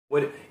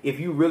What if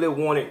you really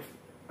wanted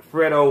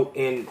Fredo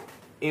and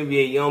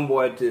NBA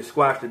Youngboy to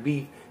squash the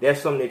beef?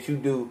 That's something that you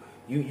do.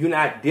 You're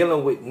not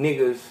dealing with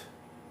niggas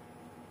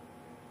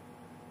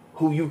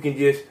who you can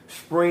just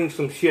spring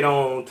some shit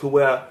on to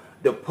where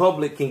the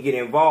public can get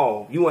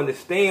involved. You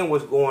understand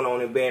what's going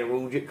on in Baton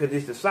Rouge because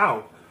it's the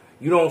South.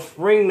 You don't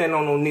spring that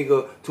on no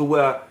nigga to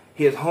where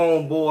his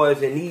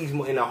homeboys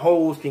and the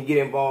hoes can get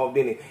involved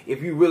in it.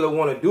 If you really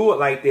want to do it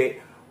like that,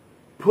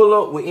 pull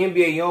up with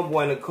NBA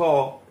Youngboy in the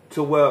car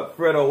to where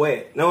Fredo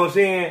at. Know what I'm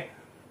saying?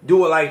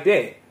 Do it like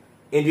that.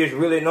 And just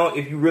really know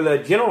if you really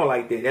a general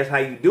like that. That's how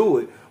you do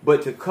it.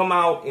 But to come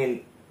out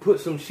and put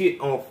some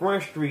shit on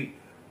Front Street,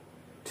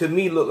 to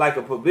me, look like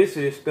a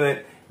publicity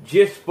stunt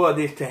just for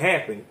this to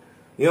happen.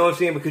 You know what I'm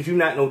saying? Because you're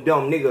not no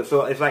dumb nigga.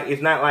 So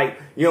it's not like,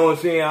 you know what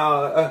I'm saying,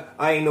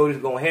 I ain't know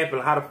this gonna happen.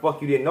 How the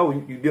fuck you didn't know?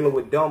 You dealing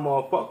with dumb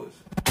motherfuckers.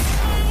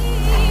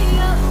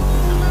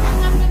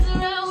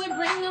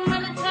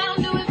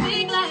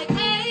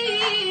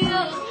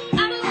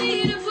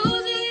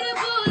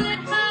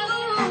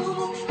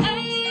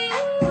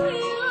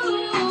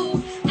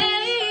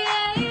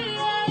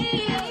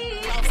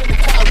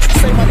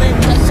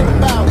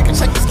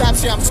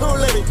 I'm too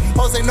litty.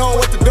 Hoes ain't knowing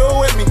what to do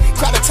with me.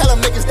 Try to tell them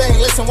niggas they ain't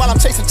listen while I'm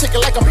chasing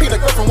chicken like I'm Peter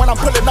Griffin. When I'm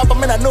pulling up,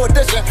 I'm in a new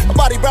edition. My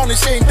body brown and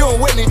she ain't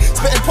doing Whitney.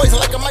 Spitting poison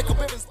like a Michael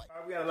Bivens.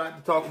 We got a lot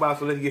to talk about,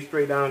 so let's get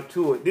straight down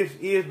to it. This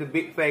is the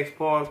Big Facts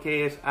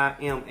Podcast. I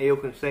am Ayo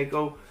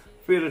Consaco,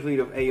 fearless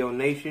leader of Ayo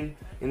Nation.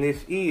 And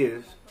this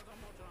is...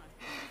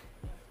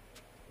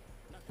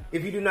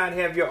 If you do not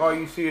have your Are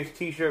You Serious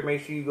t-shirt,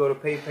 make sure you go to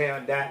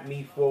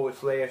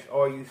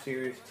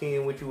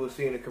paypal.me/RUSerious10, which you will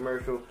see in the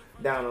commercial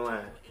down the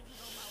line.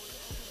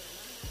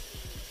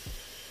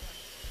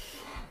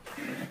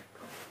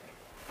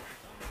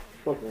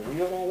 Fucking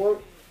wheel don't work.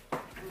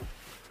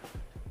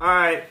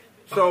 Alright,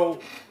 so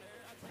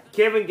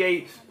Kevin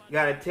Gates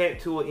got a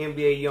tattoo of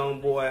NBA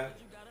Youngboy.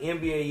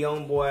 NBA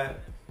Youngboy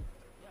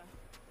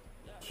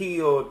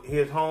killed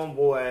his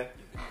homeboy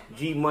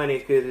G Money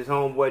because his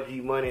homeboy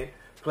G Money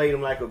played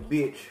him like a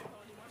bitch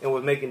and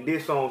was making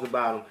diss songs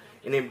about him.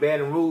 And in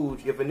Baton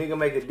Rouge, if a nigga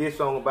make a diss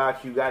song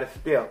about you, gotta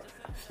step.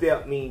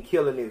 Step mean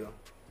kill a nigga.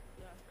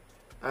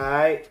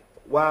 Alright,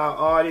 while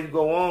all this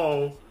go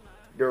on,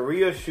 the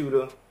real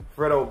shooter,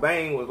 Fredo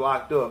Bang, was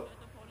locked up.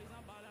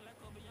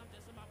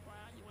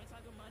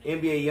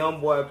 NBA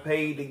Youngboy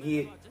paid to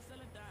get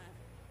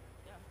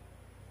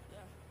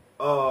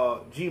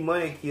G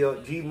Money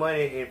killed. G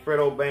Money and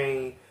Fredo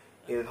Bang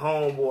is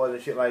homeboys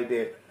and shit like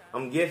that.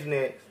 I'm guessing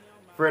that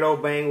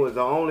Fredo Bang was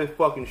the only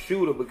fucking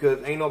shooter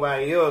because ain't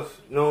nobody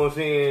else, know what I'm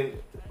saying,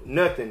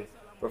 nothing.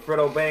 But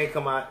Fredo Bang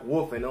come out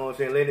woofing, know what I'm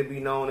saying, let it be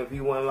known if he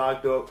wasn't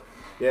locked up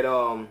that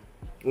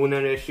when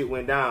none of that shit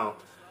went down.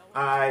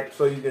 Alright,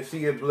 so you can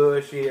see his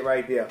bloodshed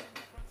right there.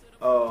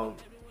 NBA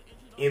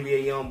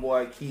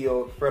Youngboy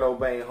killed Fredo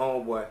Bang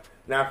homeboy.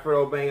 Now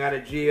Fredo Bang out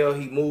of jail,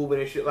 he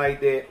moving and shit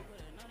like that.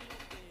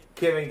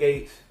 Kevin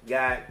Gates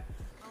got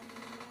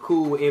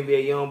cool with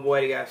NBA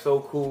Youngboy. They got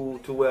so cool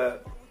to where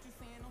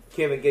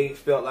Kevin Gates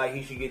felt like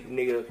he should get the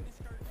nigga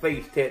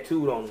face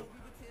tattooed on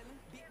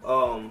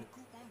him.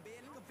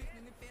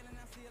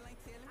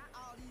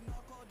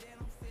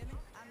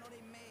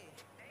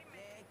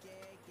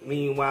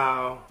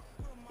 Meanwhile,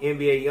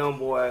 NBA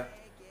Youngboy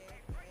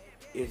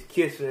is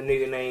kissing a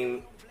nigga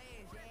named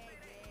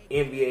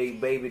NBA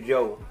Baby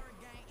Joe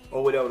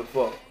or whatever the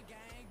fuck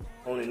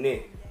on the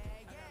neck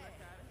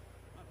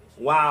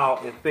while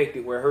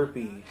infected with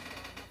herpes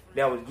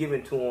that was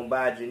given to him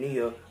by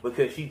Janelle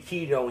because she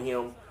cheated on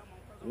him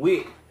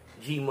with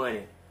G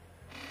Money,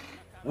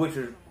 which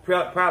was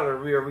probably the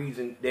real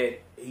reason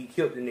that he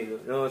killed the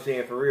nigga. You know what I'm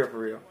saying? For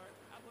real.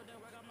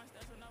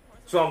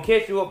 So I'm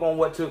catching you up on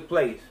what took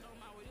place.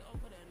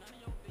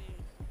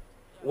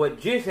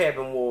 What just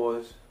happened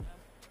was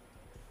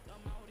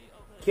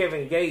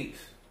Kevin Gates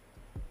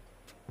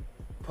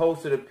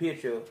posted a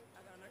picture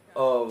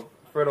of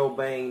Fredo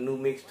Bang new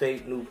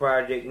mixtape, new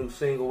project, new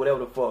single, whatever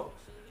the fuck.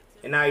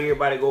 And now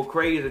everybody go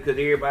crazy because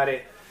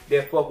everybody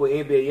that fuck with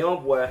NBA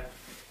Youngboy,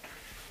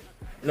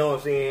 you know what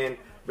I'm saying,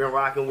 been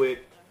rocking with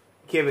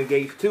Kevin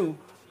Gates too.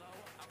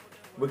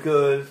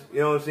 Because, you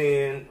know what I'm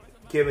saying,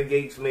 Kevin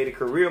Gates made a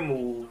career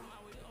move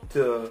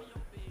to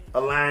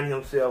align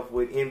himself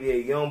with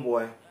NBA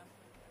Youngboy.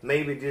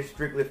 Maybe just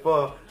strictly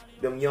for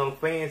them young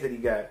fans that he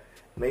got.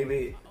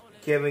 Maybe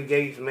Kevin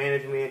Gates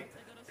management,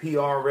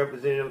 PR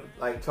representative,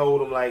 like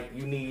told him like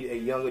you need a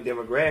younger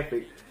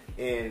demographic,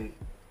 and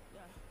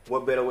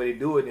what better way to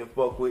do it than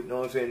fuck with, you know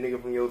what I'm saying,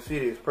 nigga from your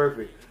city is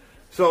perfect.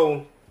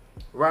 So,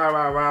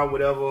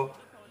 whatever,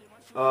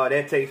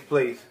 that takes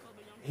place.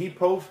 He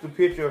posts a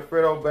picture of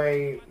Fredo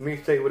Bang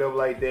mixtape, whatever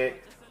like that.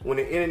 When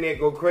the internet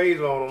go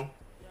crazy on him,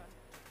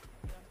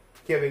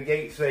 Kevin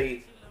Gates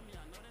say,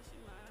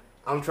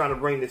 I'm trying to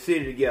bring the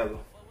city together.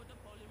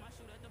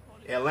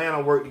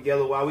 Atlanta work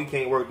together while we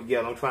can't work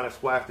together. I'm trying to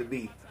squash the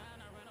beef.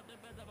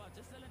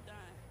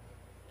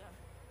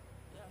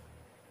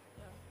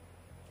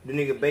 The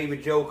nigga Baby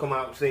Joe come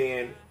out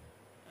saying,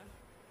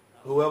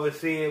 whoever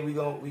said we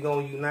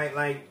gonna unite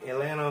like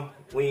Atlanta,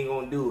 we ain't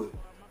gonna do it.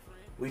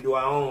 We do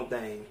our own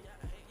thing.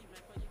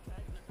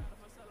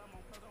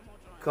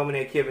 Coming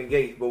at Kevin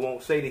Gates, but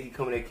won't say that he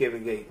coming at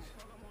Kevin Gates.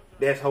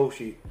 That's whole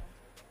shit.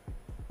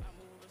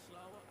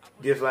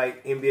 Just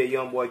like NBA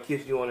YoungBoy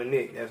kissed you on the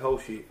neck. That's whole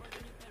shit.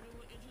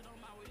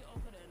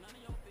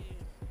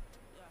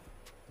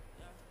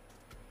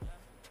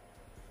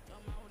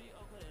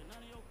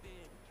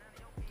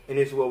 And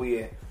this is where we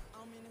at.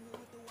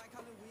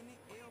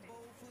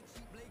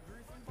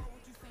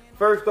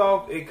 First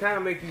off, it kind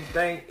of make you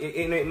think,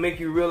 it make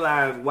you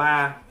realize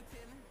why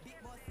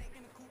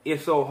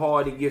it's so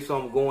hard to get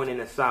something going in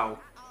the South.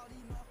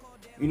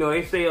 You know,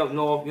 they say up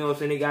north, you know what I'm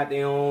saying, they got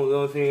their own, you know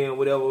what I'm saying,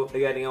 whatever,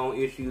 they got their own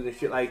issues and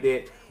shit like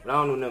that. But I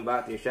don't know nothing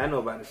about this shit. I know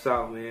about the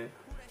South, man.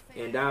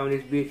 And down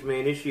this bitch,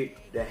 man, this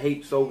shit, the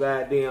hate so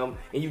goddamn,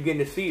 and you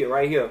getting to see it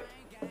right here.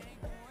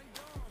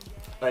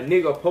 A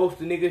nigga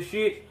post a nigga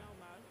shit,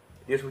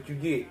 this what you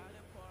get.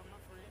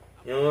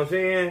 You know what I'm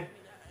saying?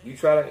 You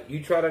try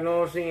to know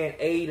what I'm saying,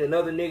 aid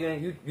another nigga,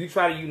 and you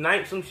try to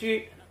unite some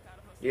shit,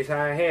 this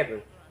how it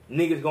happen.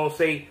 Niggas gonna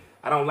say,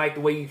 I don't like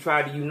the way you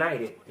tried to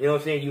unite it. You know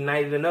what I'm saying?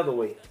 Unite it another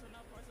way.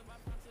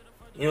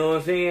 You know what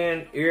I'm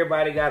saying?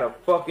 Everybody got a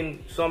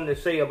fucking something to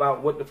say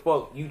about what the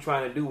fuck you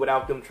trying to do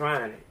without them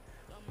trying it.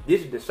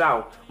 This is the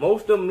South.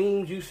 Most of the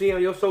memes you see on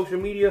your social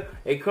media,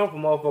 they come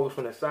from motherfuckers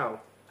from the South.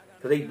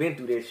 Cause they been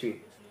through that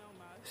shit.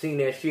 Seen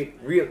that shit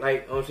real,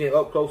 like, you know what I'm saying,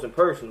 up close and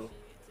personal.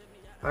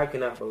 I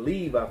cannot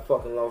believe I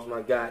fucking lost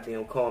my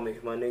goddamn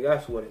comics, my nigga.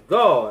 I swear to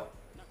God.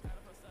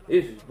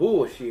 This is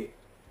bullshit.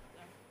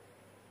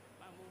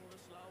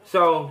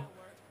 So,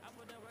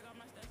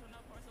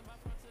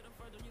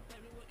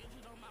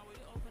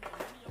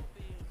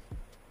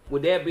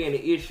 with that being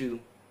the issue,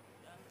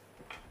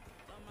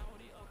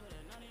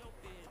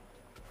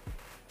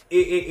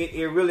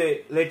 it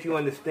really lets you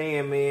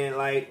understand, man,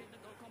 like,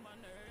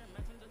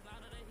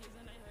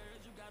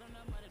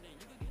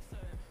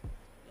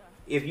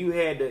 if you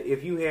had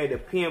to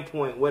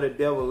pinpoint where the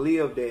devil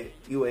lived at,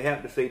 you would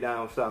have to say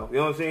down south. You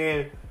know what I'm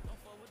saying?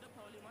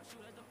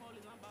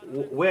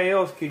 Where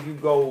else could you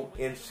go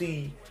and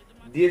see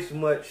this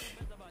much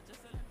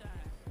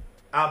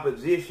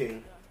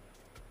opposition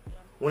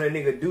when a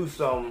nigga do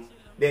something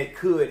that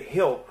could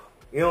help,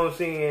 you know what I'm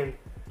saying,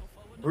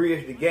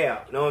 bridge the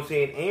gap, you know what I'm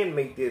saying, and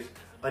make this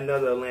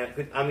another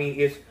Atlanta. I mean,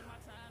 it's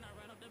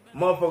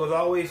motherfuckers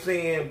always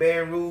saying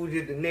Baton Rouge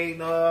is the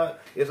nigga,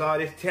 it's all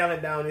this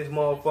talent down this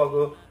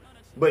motherfucker,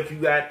 but you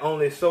got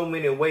only so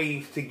many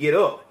ways to get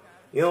up.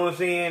 You know what I'm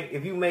saying?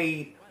 If you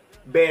made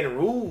Baton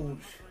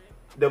Rouge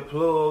the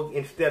plug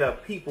instead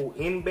of people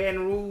in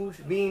Baton Rouge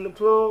being the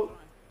plug,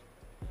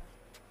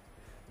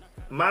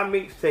 my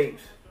mixtapes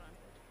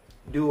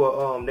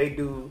they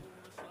do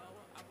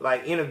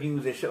like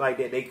interviews and shit like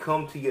that. They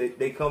come to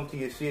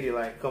your city,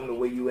 like come to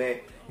where you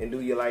at and do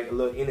your like a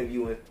little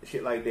interview and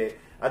shit like that.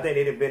 I think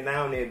they'd have been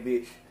down that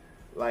bitch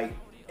like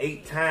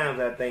 8 times,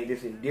 I think,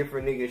 just in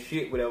different nigga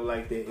shit, whatever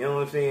like that. You know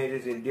what I'm saying?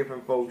 Just in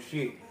different folks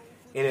shit.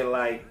 And it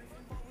like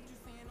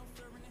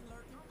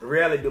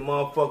rarely the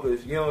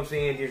motherfuckers, you know what I'm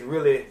saying, just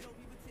really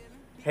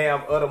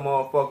have other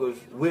motherfuckers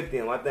with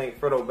them. I think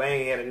Fredo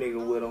Bang had a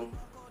nigga with him.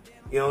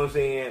 You know what I'm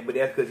saying? But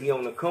that's because he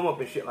on the come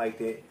up and shit like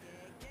that.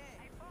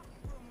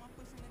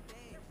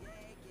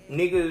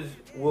 Niggas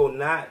will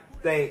not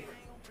think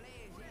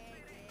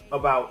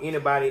about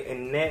anybody,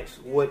 and that's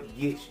what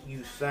gets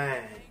you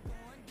signed.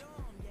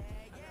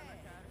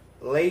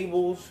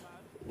 Labels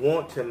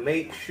want to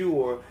make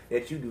sure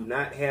that you do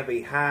not have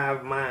a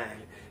hive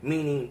mind,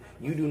 meaning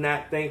you do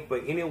not think for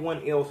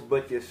anyone else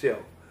but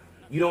yourself.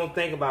 You don't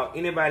think about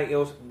anybody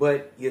else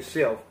but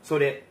yourself, so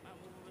that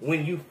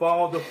when you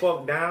fall the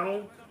fuck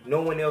down,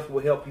 no one else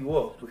will help you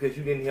up because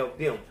you didn't help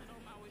them.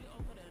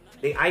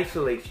 They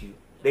isolate you.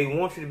 They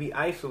want you to be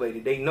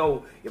isolated. They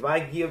know if I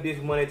give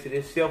this money to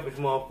this selfish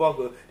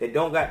motherfucker that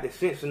don't got the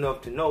sense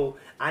enough to know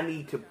I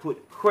need to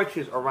put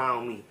crutches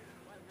around me.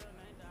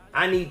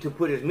 I need to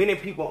put as many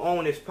people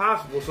on as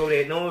possible so that,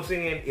 you know what I'm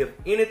saying, if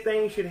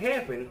anything should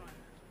happen,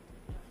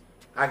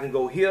 I can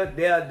go here,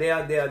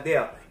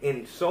 there,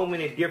 in so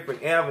many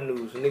different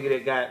avenues. A nigga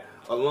that got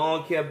a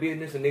lawn care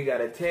business, a nigga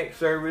got a tech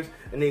service,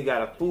 a nigga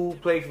got a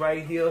food place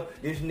right here.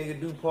 This nigga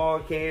do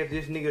podcasts,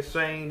 this nigga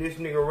sing, this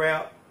nigga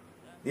rap.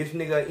 This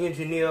nigga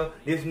engineer,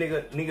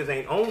 niggas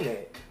ain't on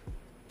that.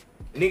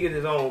 Niggas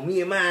is on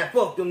me and mine,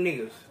 fuck them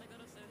niggas.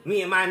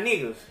 Me and my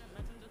niggas.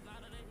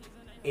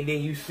 And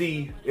then you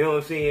see, you know what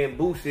I'm saying,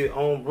 Boosie's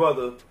own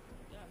brother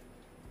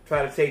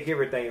try to take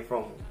everything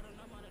from him.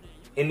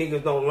 And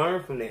niggas don't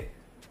learn from that.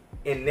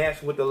 And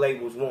that's what the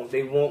labels want.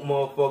 They want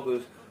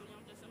motherfuckers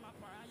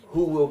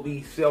who will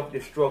be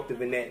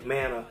self-destructive in that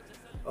manner.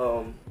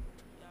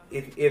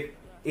 If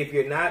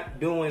you're not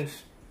doing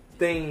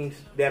things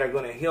that are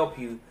going to help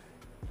you,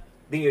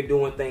 then you're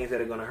doing things that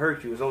are going to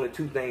hurt you. There's only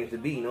 2 things to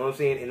be, you know what I'm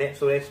saying? And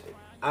so that's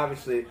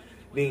obviously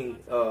being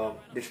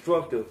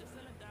destructive.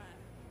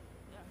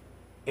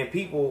 And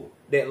people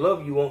that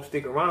love you won't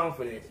stick around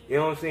for that. You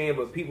know what I'm saying?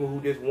 But people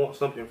who just want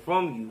something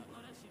from you,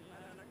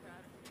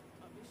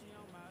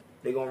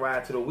 They gonna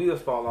ride till the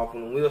wheels fall off.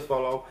 When the wheels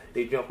fall off,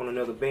 they jump on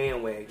another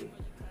bandwagon.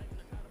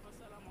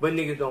 But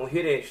niggas don't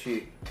hear that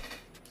shit.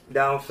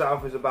 Down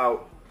south is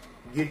about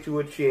get you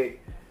a check,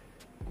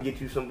 get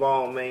you some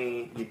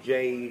Balmain, your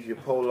J's, your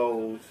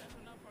Polos,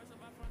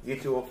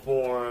 get you a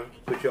foreign,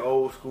 put your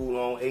old school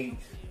on 8s,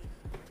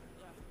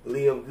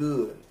 live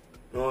good.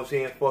 You know what I'm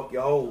saying? Fuck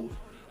your hoes.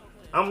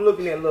 I'm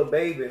looking at Lil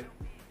Baby.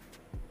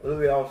 A little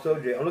bit off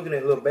subject. I'm looking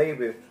at Lil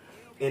Baby,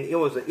 and it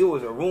was a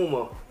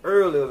rumor.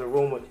 Earlier it was a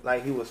rumor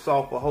like he was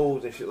soft for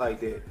hoes and shit like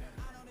that.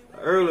 An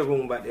early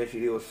rumor about that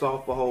shit. He was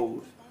soft for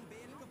hoes.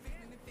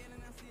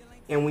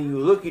 And when you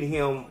look at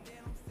him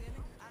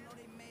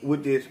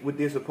with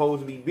this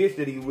supposed to be bitch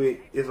that he with,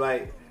 it's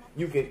like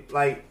you can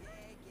like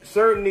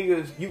certain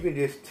niggas you can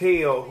just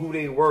tell who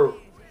they work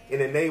in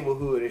the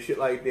neighborhood and shit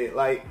like that.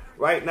 Like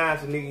right now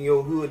it's a nigga in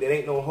your hood that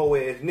ain't no hoe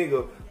ass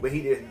nigga, but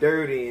he just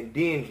dirty and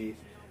dingy.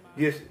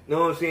 Just, you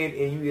know what I'm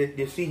saying? And you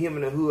just see him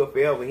in the hood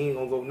forever. He ain't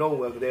gonna go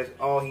nowhere because that's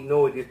all he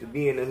knows is just to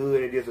be in the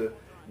hood and just a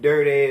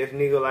dirty ass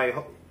nigga. Like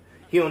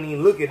he don't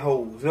even look at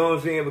hoes. You know what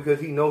I'm saying? Because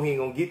he know he ain't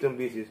gonna get them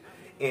bitches.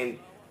 And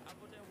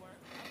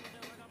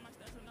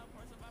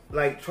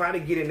like try to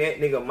get in that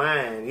nigga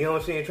mind. You know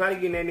what I'm saying? Try to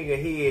get in that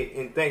nigga head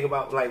and think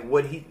about like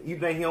what you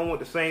think he don't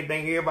want the same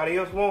thing everybody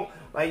else want?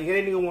 Like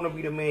that nigga wanna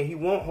be the man. He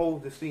want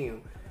hoes to see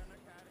him.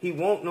 He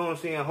want, you know what I'm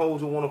saying,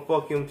 hoes who wanna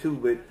fuck him too,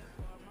 but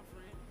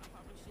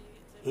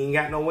he ain't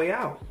got no way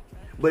out.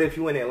 But if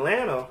you in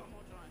Atlanta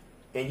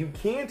and you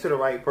can to the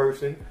right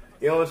person,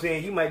 you know what I'm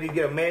saying, you might just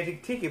get a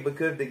magic ticket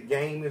because the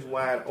game is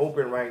wide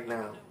open right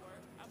now.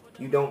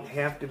 You don't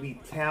have to be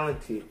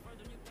talented.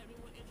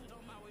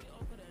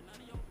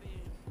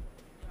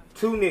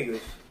 Two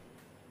niggas.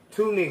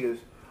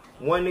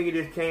 One nigga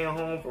just came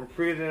home from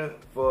prison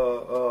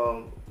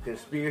for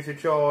conspiracy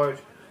charge.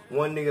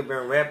 One nigga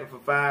been rapping for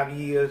 5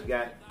 years,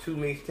 got 2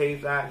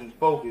 mixtapes out, he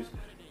focused.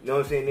 You know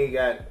what I'm saying? They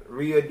got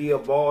real deal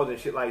balls and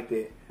shit like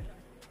that.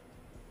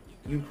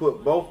 You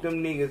put both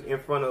them niggas in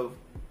front of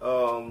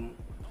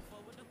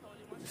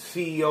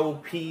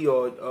COP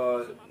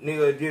or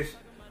nigga just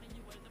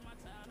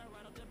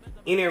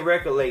any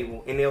record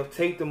label, and they'll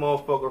take the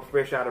motherfucker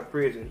fresh out of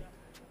prison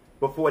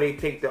before they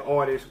take the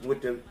artist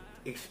with the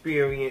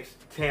experience,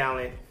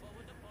 talent,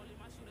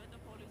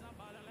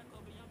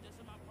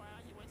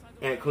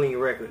 and a clean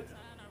record.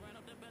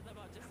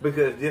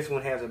 Because this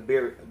one has a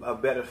better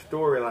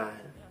storyline.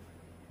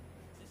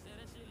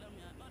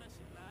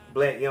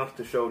 Black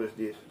Youngster showed us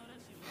this.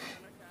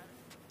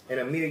 And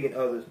a million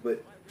others,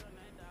 but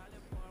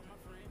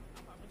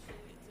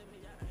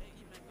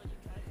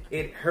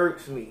it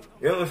hurts me.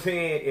 You know what I'm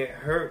saying? It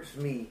hurts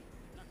me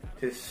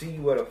to see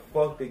where the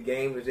fuck the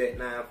game is at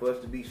now for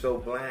us to be so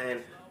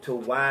blind to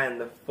why in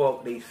the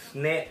fuck they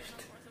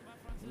snatched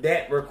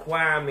that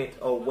requirement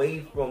away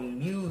from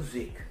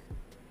music.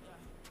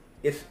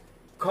 It's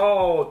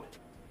called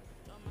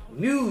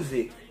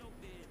music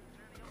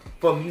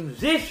for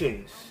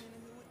musicians.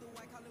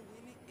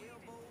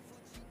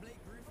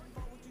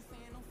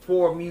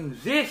 For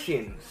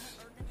musicians.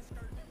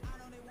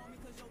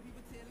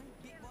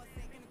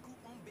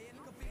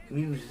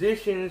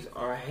 Musicians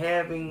are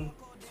having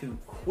to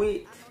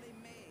quit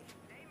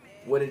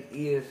what it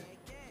is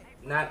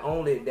not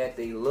only that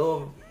they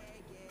love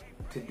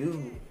to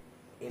do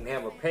and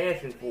have a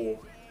passion for,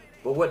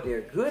 but what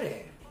they're good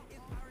at.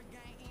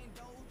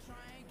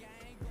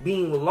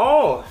 Being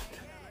lost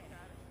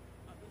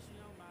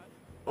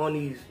on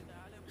these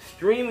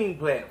streaming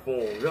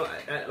platforms.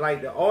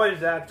 Like the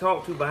artists that I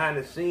talk to behind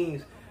the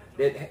scenes,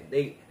 that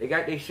they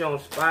got their shit on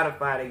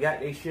Spotify, they got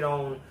their shit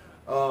on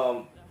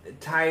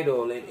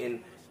Tidal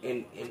and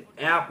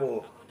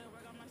Apple,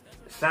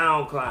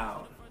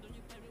 SoundCloud.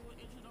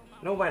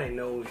 Nobody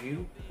knows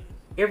you.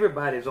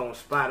 Everybody's on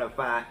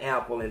Spotify,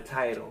 Apple, and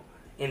Tidal,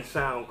 and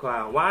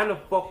SoundCloud. Why in the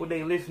fuck would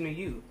they listen to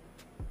you?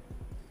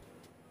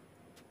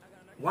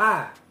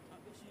 Why?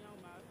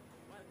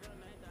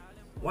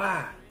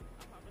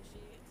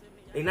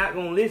 They not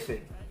gonna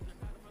listen.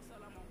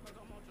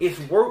 It's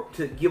work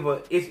to give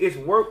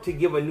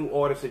a new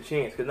artist a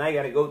chance. Cause now you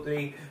gotta go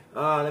through.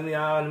 Let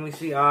me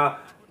see. Cause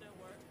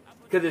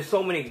there's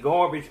so many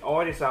garbage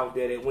artists out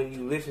there that when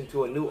you listen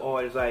to a new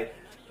artist, like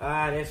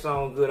that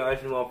song good.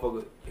 This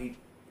motherfucker,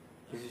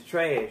 this is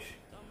trash.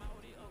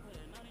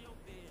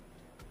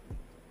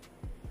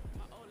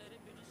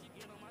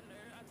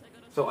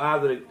 So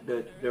either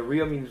the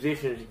real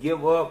musicians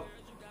give up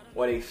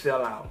or they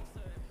sell out.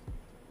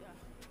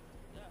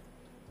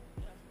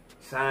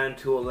 Sign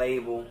to a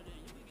label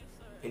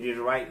and just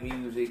write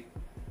music,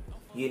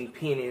 getting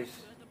pennies,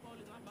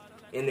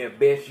 and their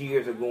best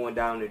years are going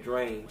down the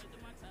drain.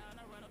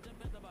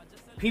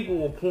 People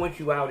will point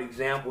you out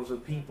examples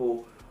of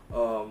people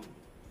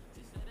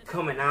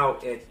coming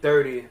out at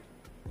 30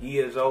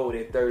 years old,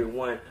 at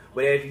 31.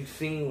 But as you've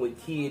seen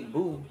with Kid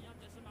Boo,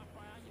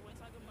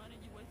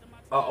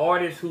 an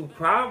artist who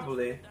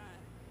probably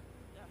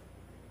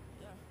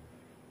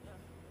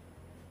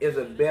is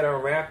a better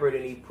rapper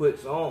than he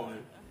puts on,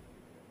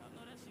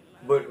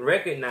 but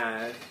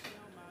recognize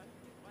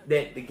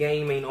that the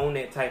game ain't on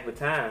that type of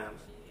time.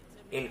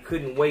 and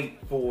couldn't wait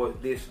for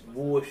this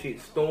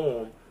bullshit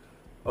storm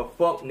of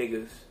fuck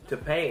niggas to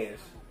pass.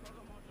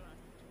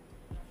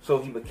 So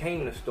he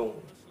became the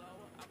storm.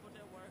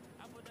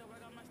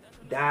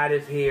 Dyed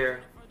his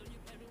hair.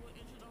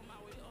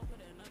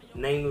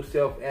 Named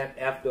himself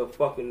after a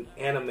fucking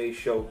anime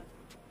show.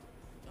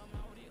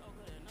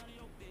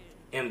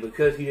 And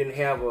because he didn't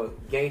have a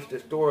gangster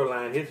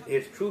storyline,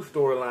 his true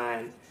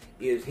storyline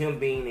is him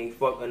being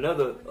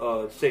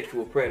another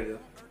sexual predator.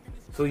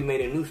 So he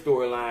made a new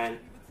storyline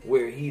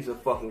where he's a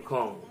fucking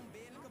clone.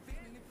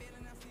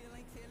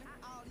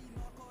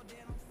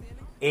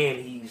 And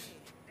he's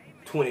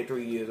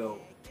 23 years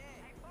old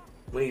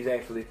when he's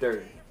actually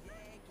 30.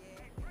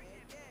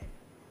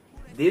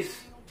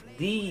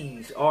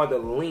 These are the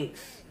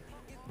links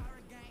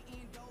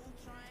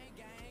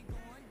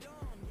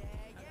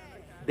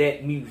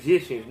that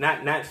musicians,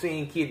 not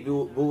saying Kid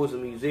Buu is a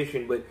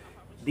musician, but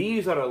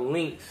these are the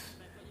links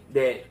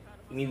that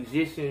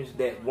musicians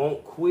that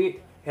won't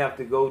quit have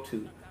to go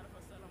to.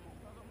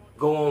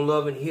 Go on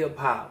Love and Hip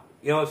Hop.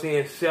 You know what I'm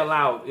saying? Sell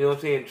out. You know what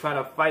I'm saying? Try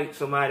to fight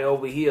somebody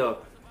over here.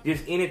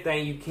 Just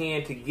anything you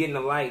can to get in the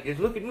light. Just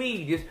look at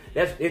me.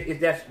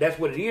 That's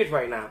what it is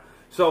right now.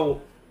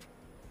 So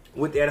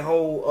with that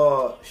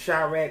whole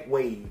Chirac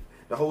wave,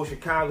 the whole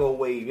Chicago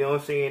wave, you know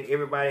what I'm saying?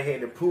 Everybody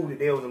had to prove that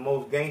they was the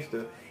most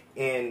gangster.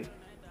 And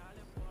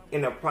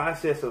in the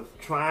process of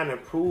trying to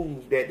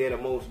prove that they're the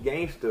most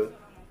gangster,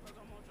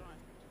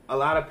 a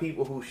lot of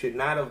people who should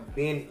not have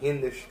been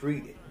in the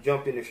street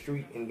jumped in the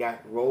street and got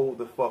rolled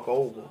the fuck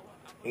over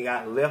and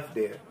got left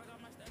there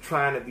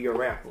trying to be a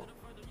rapper.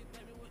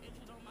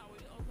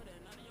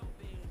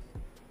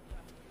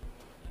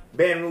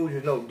 Baton Rouge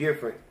is no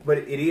different, but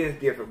it is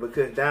different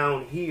because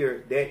down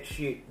here that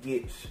shit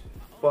gets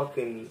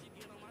fucking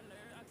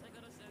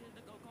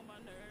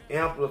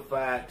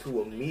amplified to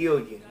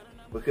 1,000,000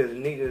 because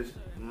niggas'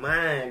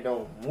 mind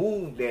don't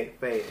move that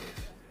fast.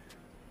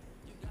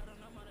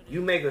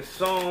 You make a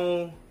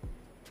song,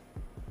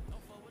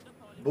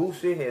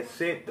 Boosie has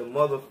set the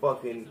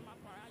motherfucking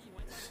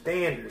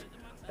standard.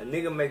 A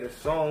nigga make a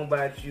song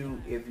about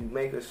you, if you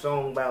make a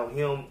song about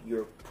him,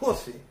 you're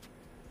pussy.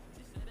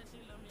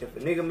 If a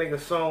nigga make a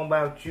song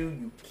about you,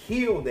 you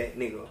kill that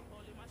nigga.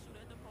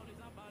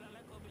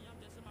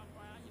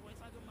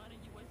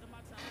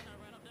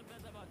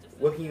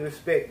 What can you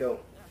expect though?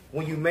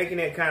 When you making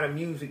that kind of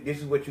music, this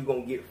is what you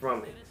gonna get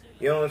from it.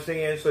 You know what I'm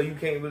saying? So you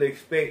can't really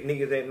expect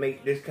niggas that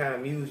make this kind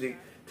of music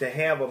to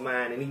have a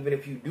mind. And even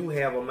if you do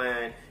have a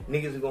mind,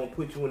 niggas are gonna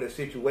put you in a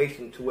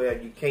situation to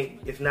where you can't,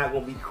 it's not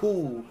gonna be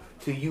cool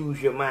to use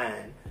your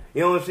mind.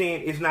 You know what I'm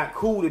saying? It's not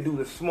cool to do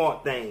the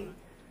smart thing.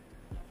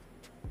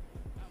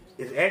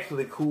 It's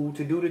actually cool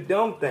to do the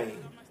dumb thing.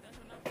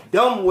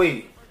 Dumb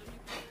way.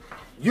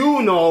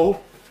 You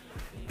know.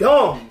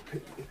 Dumb.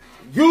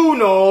 You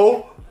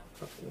know.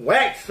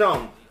 Whack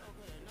some.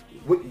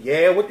 With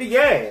the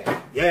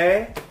yeah.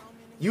 Yeah.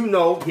 You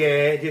know,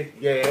 yeah, just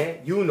yeah,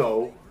 you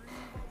know.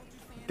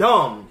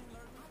 Dumb.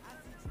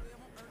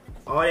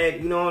 All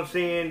that, you know what I'm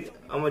saying?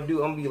 I'm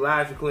gonna be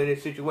logical in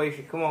this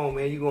situation. Come on,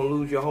 man, you're gonna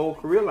lose your whole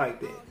career like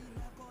that.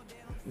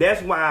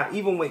 That's why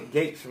even with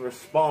Gates'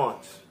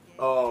 response,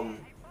 I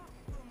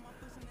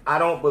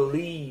don't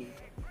believe,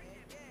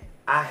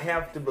 I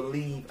have to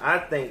believe, I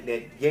think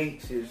that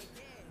Gates is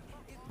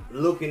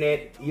looking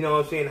at, you know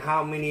what I'm saying,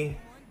 how many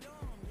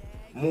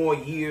more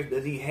years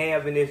does he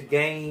have in this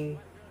game,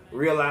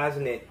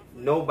 realizing that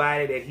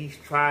nobody that he's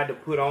tried to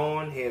put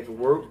on has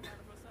worked.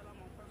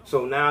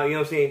 So now, you know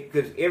what I'm saying,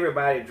 because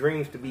everybody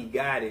dreams to be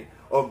Gotti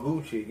or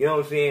Gucci, you know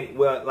what I'm saying?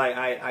 Well, like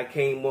I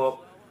came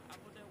up,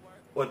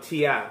 or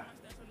T.I.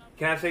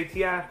 Can I say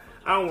T.I.?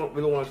 I don't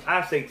really want to,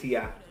 I say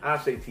T.I. I'll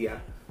say T.I.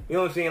 You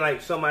know what I'm saying?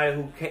 Like somebody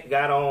who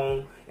got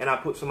on and I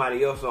put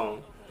somebody else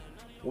on.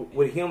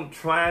 With him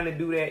trying to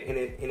do that and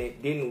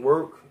it didn't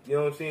work, you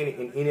know what I'm saying?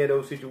 In any of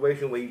those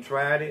situations where he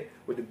tried it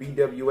with the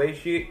BWA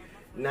shit,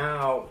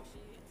 now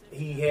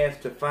he has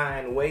to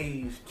find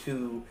ways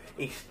to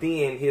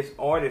extend his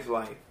artist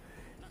life.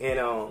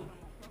 And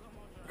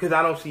because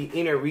I don't see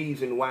any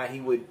reason why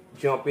he would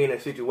jump in a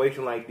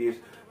situation like this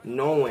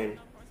knowing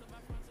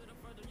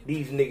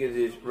these niggas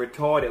is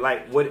retarded.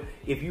 Like, what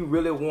if you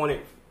really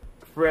wanted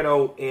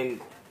Fredo and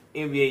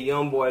NBA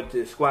Youngboy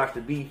to squash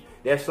the beef?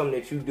 That's something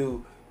that you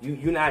do.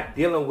 You're not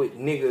dealing with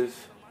niggas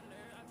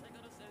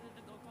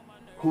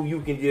who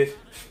you can just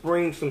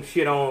spring some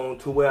shit on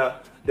to where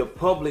the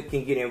public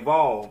can get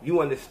involved.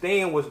 You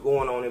understand what's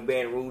going on in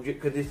Baton Rouge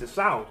because it's the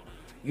South.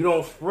 You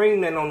don't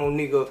spring that on no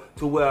nigga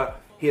to where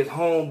his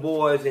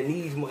homeboys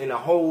and the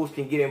hoes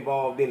can get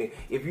involved in it.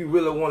 If you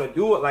really want to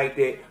do it like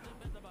that,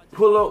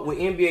 pull up with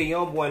NBA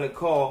Youngboy in the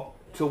car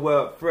to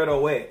where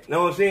Fredo at.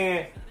 Know what I'm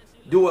saying?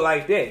 Do it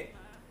like that.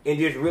 And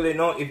just really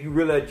know if you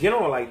really a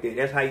general like that,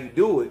 that's how you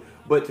do it.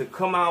 But to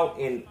come out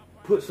and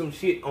put some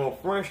shit on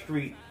Front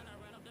Street,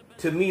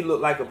 to me look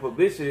like a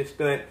publicity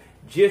stunt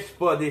just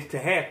for this to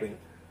happen.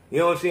 You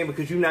know what I'm saying?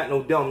 Because you're not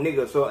no dumb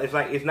nigga. So it's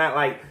like, it's not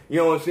like, you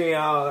know what I'm saying,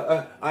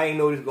 I ain't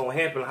know this gonna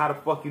happen. How the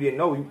fuck you didn't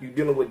know? You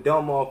dealing with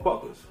dumb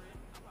motherfuckers.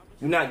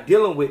 You're not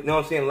dealing with, you know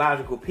what I'm saying,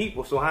 logical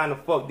people. So how in the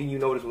fuck do you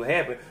know this will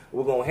happen?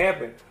 What's gonna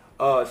happen?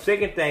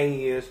 Second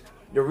thing is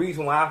the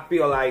reason why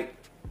I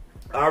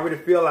already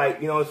feel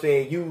like, you know what I'm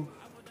saying, you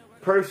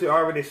personally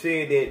already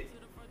said that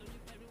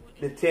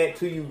the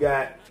tattoo you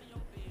got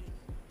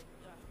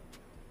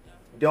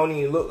don't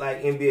even look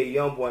like NBA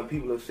Youngboy, and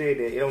people have said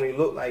that it don't even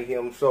look like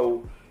him.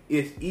 So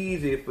it's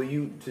easy for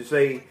you to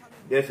say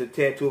that's a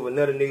tattoo of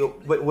another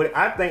nigga. But what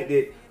I think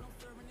that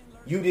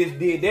you just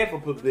did that for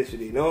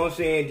publicity. You know what I'm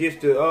saying?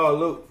 Just to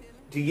look,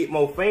 to get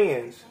more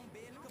fans.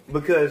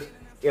 Because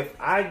if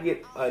I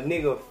get a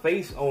nigga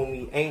face on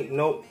me, ain't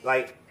no,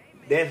 like,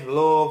 that's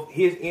love.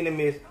 His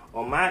enemies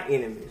are my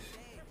enemies.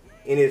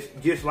 And it's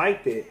just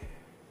like that.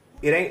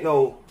 It ain't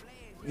no,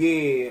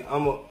 yeah,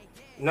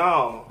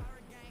 no.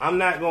 I'm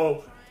not gonna,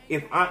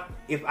 if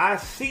I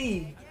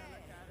see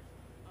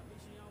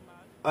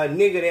a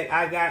nigga that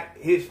I got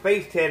his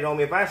face tatted on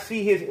me, if I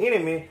see his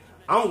enemy,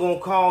 I'm gonna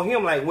call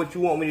him like, what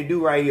you want me to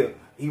do right here?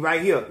 He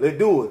right here, let's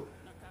do it.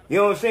 You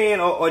know what I'm saying?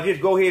 Or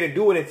just go ahead and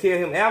do it and tell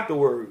him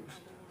afterwards.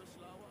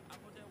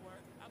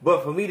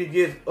 But for me to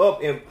just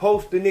up and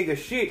post the nigga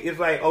shit, it's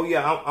like, oh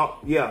yeah,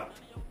 yeah.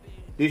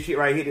 This shit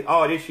right here,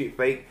 all this shit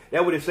fake.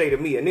 That would it say to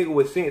me. A nigga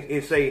with sense,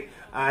 it say,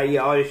 yeah,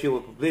 all this shit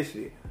was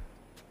publicity.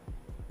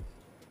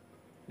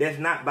 That's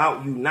not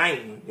about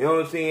uniting. You know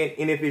what I'm saying?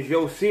 And if it's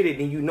your city,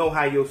 then you know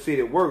how your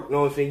city work. You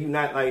know what I'm saying? You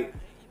not like,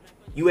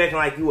 you acting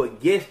like you a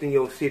guest in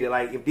your city.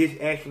 Like, if this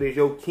actually is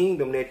your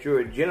kingdom that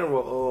you're a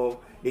general of,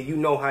 then you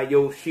know how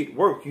your shit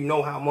works. You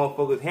know how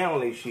motherfuckers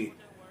handle this shit.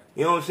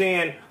 You know what I'm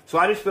saying? So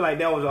I just feel like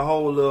that was a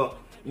whole,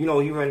 you know,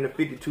 he running the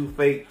 52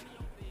 fake.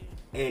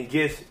 And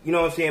just, you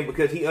know what I'm saying?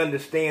 Because he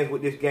understands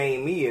what this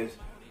game is.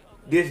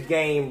 This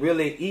game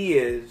really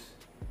is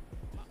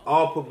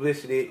all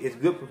publicity. It's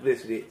good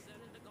publicity.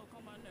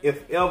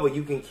 If ever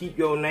you can keep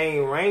your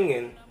name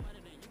ringing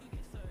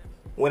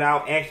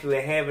without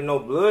actually having no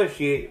blood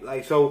shit.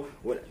 Like, so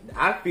what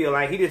I feel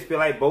like, he just feel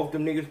like both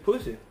them niggas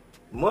pussy.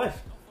 Must.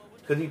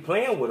 Because he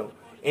playing with them.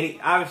 And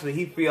obviously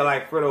he feel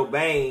like Fredo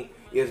Bang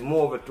is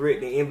more of a threat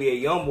than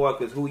NBA Youngboy,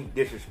 because who he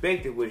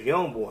disrespected was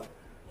Youngboy.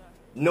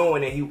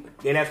 Knowing that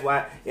and that's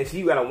why, and see,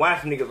 you gotta watch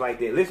niggas like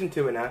that. Listen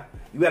to me now.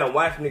 You gotta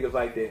watch niggas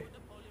like that.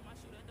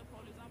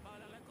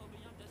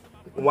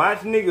 Watch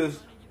niggas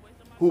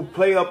who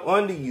play up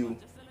under you,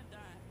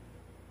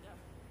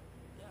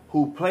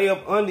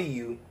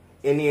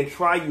 and then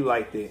try you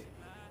like that.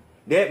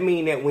 That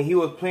mean that when he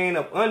was playing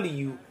up under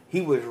you,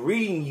 he was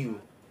reading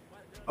you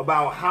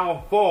about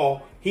how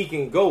far he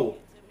can go.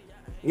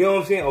 You know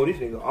what I'm saying? Oh, this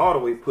nigga all the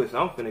way pussy.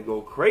 I'm finna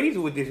go crazy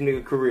with this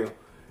nigga career.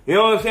 You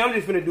know what I'm saying? I'm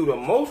just finna do the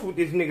most with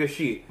this nigga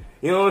shit.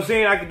 You know what I'm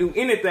saying? I can do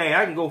anything.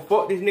 I can go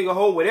fuck this nigga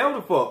hoe, whatever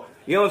the fuck.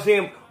 You know what I'm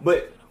saying?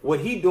 But what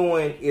he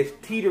doing is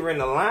teetering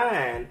the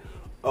line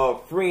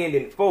of friend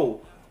and foe.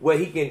 Where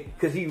he can,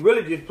 because he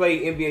really just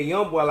played NBA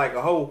Youngboy like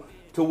a hoe,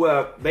 to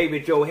where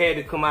Baby Joe had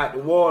to come out the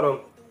water.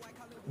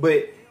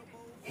 But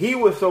he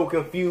was so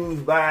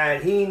confused by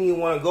it, he didn't even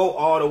want to go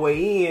all the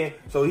way in.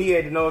 So he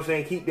had to, you know what I'm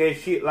saying, keep that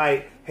shit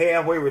like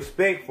halfway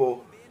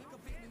respectful.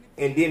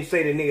 And didn't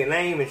say the nigga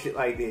name and shit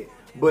like that.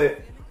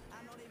 But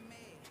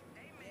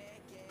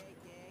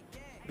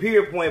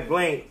period, point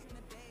blank,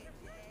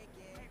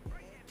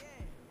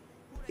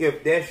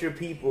 if that's your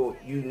people,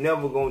 you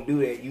never gonna do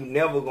that. You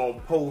never gonna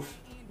post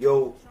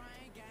your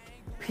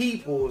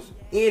people's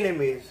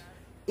enemies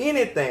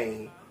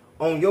anything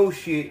on your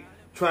shit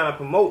trying to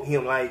promote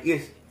him. Like,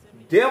 it's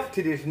death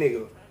to this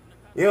nigga.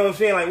 You know what I'm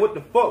saying? Like, what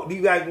the fuck do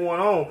you got going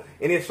on?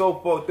 And it's so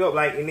fucked up.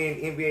 Like, and then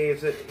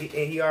NBA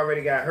and he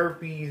already got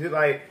herpes. It's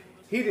like,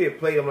 he did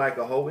play him like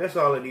a hoe. That's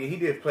all it is. He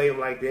did play him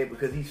like that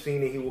because he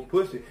seen that he was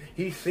pussy.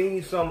 He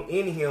seen something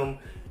in him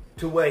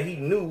to where he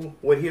knew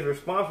what his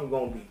response was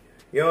going to be.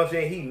 You know what I'm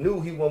saying? He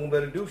knew he wasn't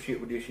going to do shit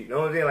with this shit. You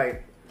know what I'm saying?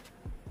 Like,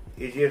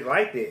 it's just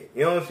like that.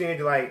 You know what I'm saying?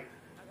 Just like,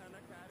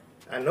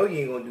 I know you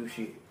ain't going to do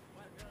shit.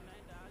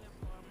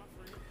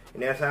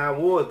 And that's how it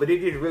was. But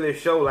it just really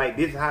showed, like,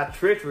 this is how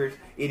treacherous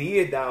it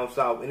is down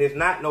south. And it's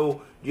not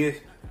no just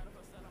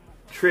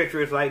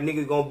treacherous like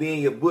niggas going to be in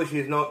your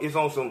bushes. No, it's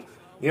on some...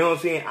 You know what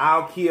I'm saying?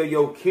 I'll kill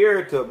your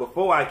character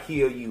before I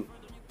kill you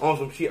on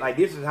some shit. Like,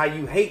 this is how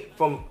you hate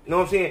from, you know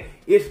what I'm saying?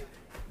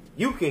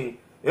 You can, you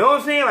know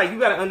what I'm saying? Like, you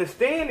got to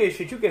understand this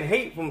shit. You can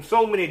hate from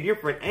so many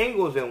different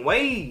angles and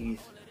ways.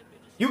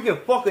 You can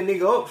fuck a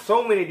nigga up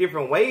so many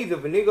different ways.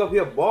 If a nigga up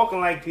here barking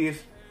like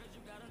this,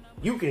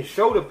 you can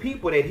show the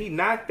people that he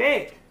not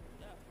that.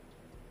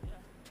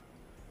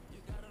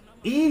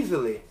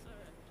 Easily.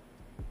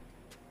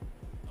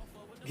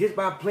 Just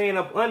by playing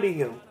up under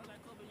him.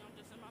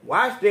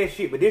 Watch that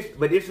shit, but this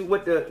is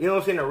what the, you know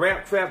what I'm saying, the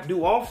rap trap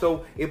do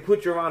also. It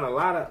puts you around a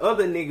lot of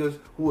other niggas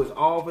who is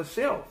all for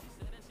self.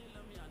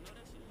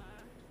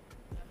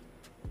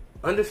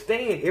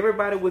 Understand,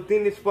 everybody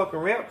within this fucking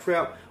rap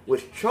trap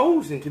was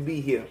chosen to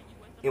be here.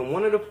 And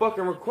one of the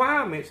fucking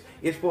requirements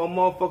is for a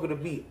motherfucker to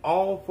be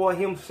all for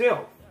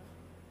himself.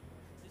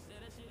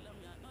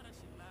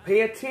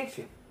 Pay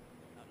attention.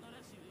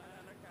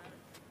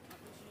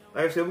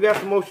 Like I said, we got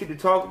some more shit to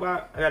talk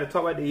about. I got to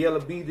talk about the yellow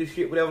bees and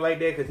shit, whatever like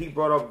that, because he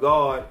brought up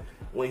God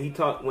when he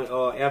talked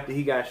after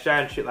he got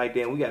shot and shit like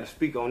that. And we got to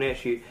speak on that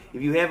shit.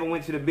 If you haven't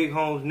went to the Big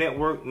Homes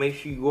Network, make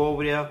sure you go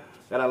over there.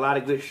 Got a lot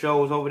of good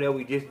shows over there.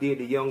 We just did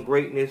the Young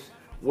Greatness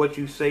What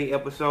You Say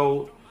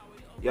episode.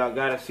 Y'all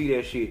gotta see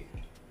that shit.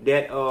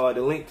 That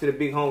the link to the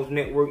Big Homes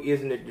Network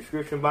is in the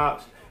description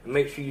box. And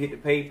make sure you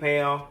hit the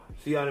PayPal.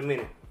 See y'all in a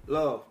minute.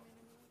 Love.